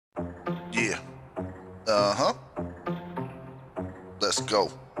Uh-huh. Let's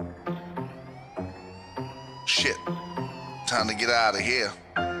go. Shit. Time to get out of here.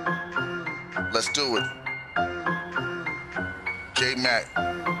 Let's do it. Jmak.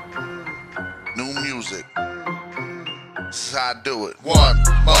 New music. This is how I do it. One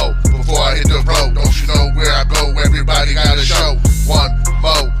more before I hit the road. Don't you know where I go? Everybody got a show. One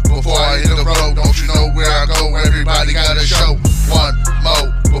more before I hit the road. Don't you know where I go? Everybody got a show. One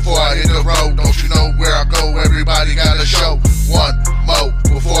more before I hit the road. Don't you know where I go? Everybody got a show. One more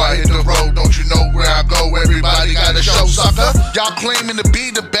before I hit the road. Don't you know where I go? Everybody got a show, sucker. Y'all claiming to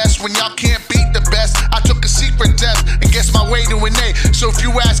be the best when y'all can't beat the best. I took a secret test and guess my way to an A. So if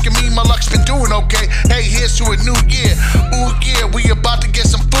you asking me, my luck's been doing okay. Hey, here's to a new year. Ooh yeah, we about to get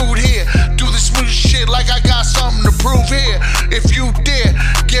some food here. Do the smooth shit like I got something to prove here. If you dare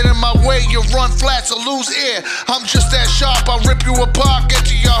get in my way, you run flats or lose air. I'm just that sharp, I'll rip you apart, get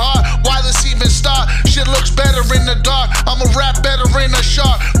to your heart. Why this even start? Shit looks better in the dark. I'ma rap better in the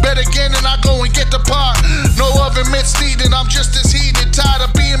shark. Bet again and I go and get the part. No oven mitts needed, I'm just as heated. Tired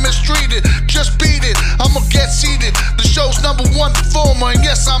of being mistreated, just beat it. I'ma get seated. The show's #1 performer, and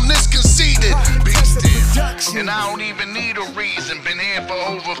yes, I'm this conceited. And I don't even need a reason. Been here for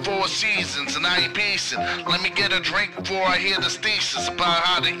over 4 seasons, and I ain't piecing. Let me get a drink before I hear this thesis about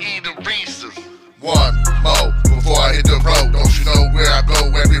how to eat a Reese's. One more before I hit the road. Don't you know where I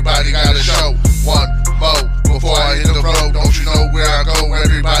go? Everybody got a show. One more before I hit the road. Don't you know where I go?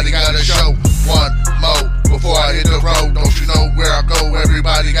 Everybody got a show. One more before I hit the road. Don't you know where I go?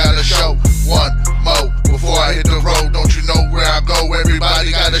 Everybody got a show. One more before I hit the road. Don't you know where I go?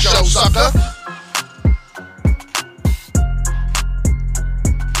 Everybody got a show, sucker.